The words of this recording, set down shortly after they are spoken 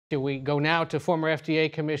Do we go now to former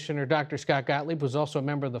FDA Commissioner Dr. Scott Gottlieb, who's also a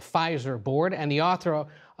member of the Pfizer board and the author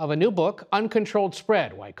of a new book, Uncontrolled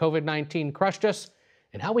Spread: Why COVID-19 Crushed Us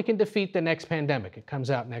and How We Can Defeat the Next Pandemic. It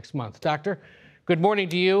comes out next month. Doctor, good morning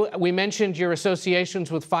to you. We mentioned your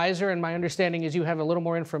associations with Pfizer, and my understanding is you have a little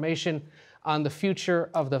more information on the future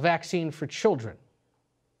of the vaccine for children.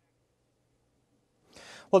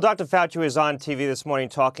 Well, Dr. Fauci was on TV this morning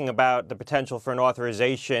talking about the potential for an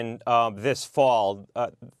authorization this fall.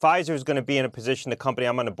 Pfizer is going to be in a position, the company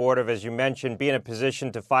I'm on the board of, as you mentioned, be in a position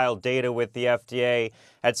to file data with the FDA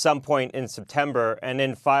at some point in September and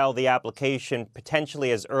then file the application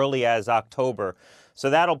potentially as early as October. So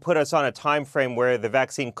that'll put us on a time frame where the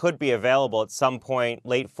vaccine could be available at some point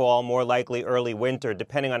late fall, more likely early winter,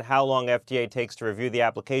 depending on how long FDA takes to review the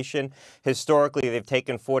application. Historically, they've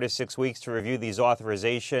taken 4 to 6 weeks to review these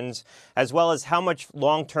authorizations, as well as how much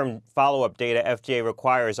long-term follow-up data FDA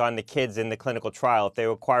requires on the kids in the clinical trial. If they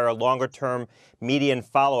require a longer-term median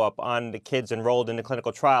follow-up on the kids enrolled in the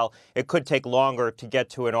clinical trial, it could take longer to get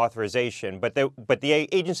to an authorization. But the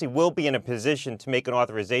agency will be in a position to make an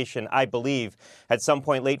authorization, I believe, at some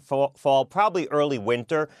point late fall, probably early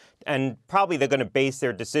winter, and probably they're going to base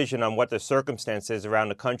their decision on what the circumstances around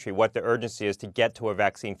the country, what the urgency is to get to a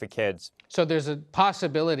vaccine for kids. So there's a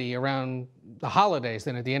possibility around the holidays,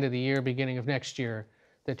 then at the end of the year, beginning of next year,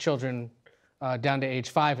 that children down to age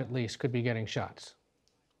 5 at least could be getting shots.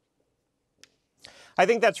 I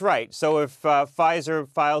think that's right. So if Pfizer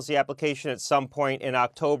files the application at some point in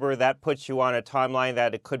October, that puts you on a timeline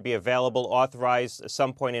that it could be available, authorized at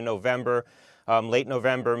some point in November, late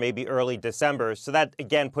November, maybe early December. So that,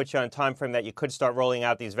 again, puts you on a time frame that you could start rolling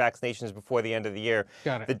out these vaccinations before the end of the year.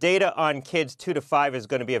 Got it. The data on kids 2 to 5 is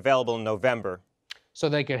going to be available in November. So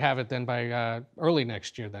they could have it then by early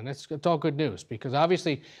next year then. It's all good news, because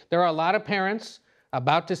obviously there are a lot of parents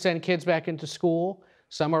about to send kids back into school.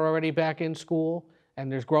 Some are already back in school. And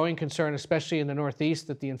there's growing concern, especially in the Northeast,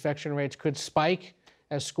 that the infection rates could spike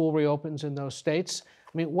as school reopens in those states.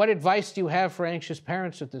 I mean, what advice do you have for anxious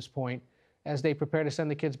parents at this point as they prepare to send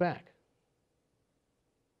the kids back?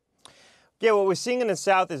 Yeah, what we're seeing in the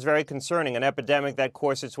South is very concerning. An epidemic that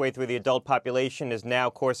coursed its way through the adult population is now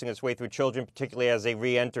coursing its way through children, particularly as they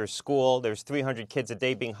re-enter school. There's 300 kids a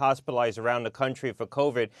day being hospitalized around the country for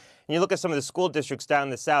COVID. And you look at some of the school districts down in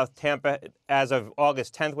the South. Tampa, as of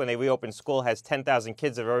August 10th, when they reopened school, has 10,000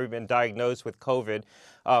 kids that have already been diagnosed with COVID.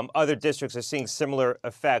 Other districts are seeing similar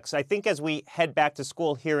effects. I think as we head back to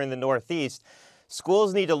school here in the Northeast,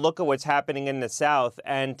 schools need to look at what's happening in the South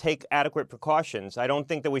and take adequate precautions. I don't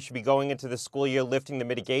think that we should be going into the school year lifting the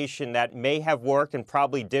mitigation that may have worked and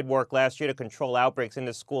probably did work last year to control outbreaks in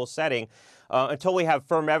the school setting until we have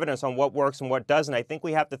firm evidence on what works and what doesn't. I think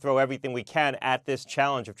we have to throw everything we can at this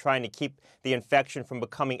challenge of trying to keep the infection from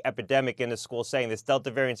becoming epidemic in the school setting. This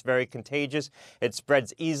Delta variant is very contagious. It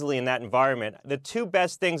spreads easily in that environment. The two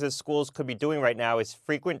best things that schools could be doing right now is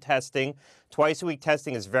frequent testing. Twice-a-week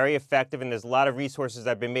testing is very effective, and there's a lot of resources that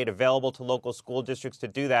have been made available to local school districts to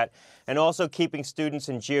do that. And also keeping students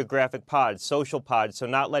in geographic pods, social pods, so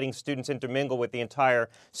not letting students intermingle with the entire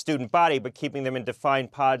student body, but keeping them in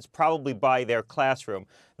defined pods, probably by their classroom.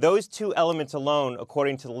 Those two elements alone,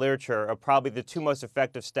 according to the literature, are probably the two most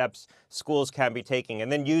effective steps schools can be taking.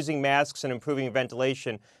 And then using masks and improving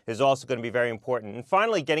ventilation is also going to be very important. And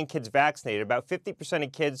finally, getting kids vaccinated. About 50%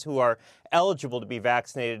 of kids who are eligible to be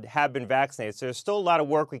vaccinated have been vaccinated. So there's still a lot of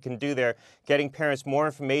work we can do there, getting parents more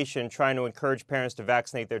information, trying to encourage parents to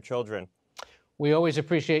vaccinate their children. We always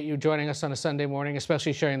appreciate you joining us on a Sunday morning,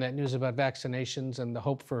 especially sharing that news about vaccinations and the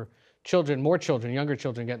hope for children, more children, younger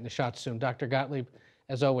children getting the shots soon. Dr. Gottlieb,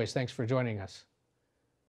 as always, thanks for joining us.